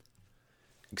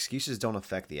Excuses don't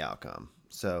affect the outcome,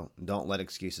 so don't let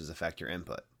excuses affect your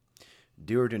input.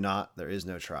 Do or do not, there is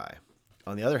no try.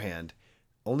 On the other hand,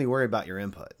 only worry about your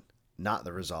input, not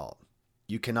the result.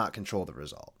 You cannot control the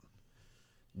result.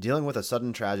 Dealing with a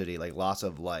sudden tragedy like loss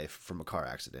of life from a car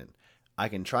accident, I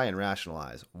can try and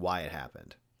rationalize why it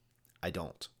happened. I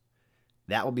don't.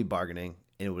 That would be bargaining,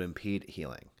 and it would impede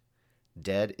healing.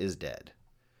 Dead is dead.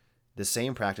 The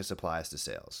same practice applies to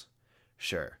sales.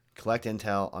 Sure, collect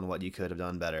intel on what you could have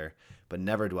done better, but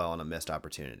never dwell on a missed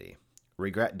opportunity.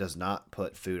 Regret does not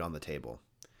put food on the table.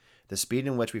 The speed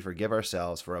in which we forgive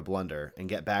ourselves for a blunder and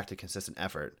get back to consistent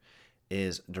effort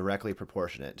is directly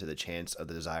proportionate to the chance of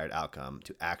the desired outcome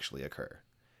to actually occur.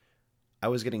 I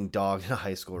was getting dogged in a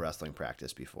high school wrestling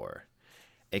practice before.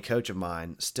 A coach of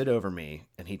mine stood over me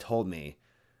and he told me,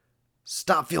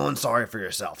 "Stop feeling sorry for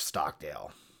yourself,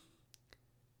 Stockdale."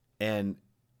 And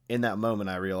in that moment,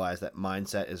 I realized that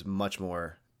mindset is much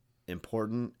more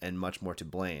important and much more to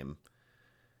blame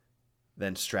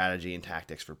than strategy and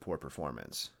tactics for poor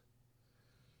performance.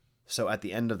 So at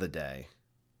the end of the day,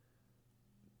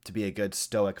 to be a good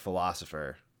Stoic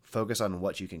philosopher, focus on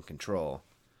what you can control.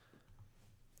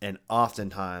 And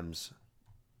oftentimes,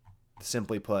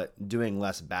 simply put, doing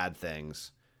less bad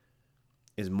things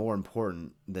is more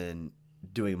important than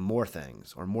doing more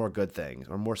things or more good things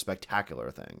or more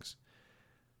spectacular things.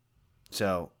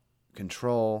 So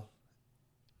control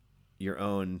your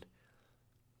own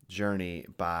journey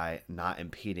by not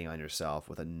impeding on yourself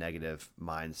with a negative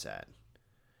mindset.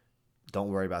 Don't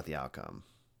worry about the outcome.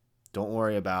 Don't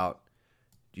worry about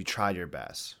you tried your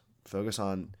best. Focus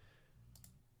on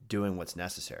doing what's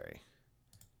necessary.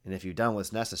 And if you've done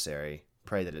what's necessary,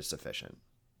 pray that it's sufficient.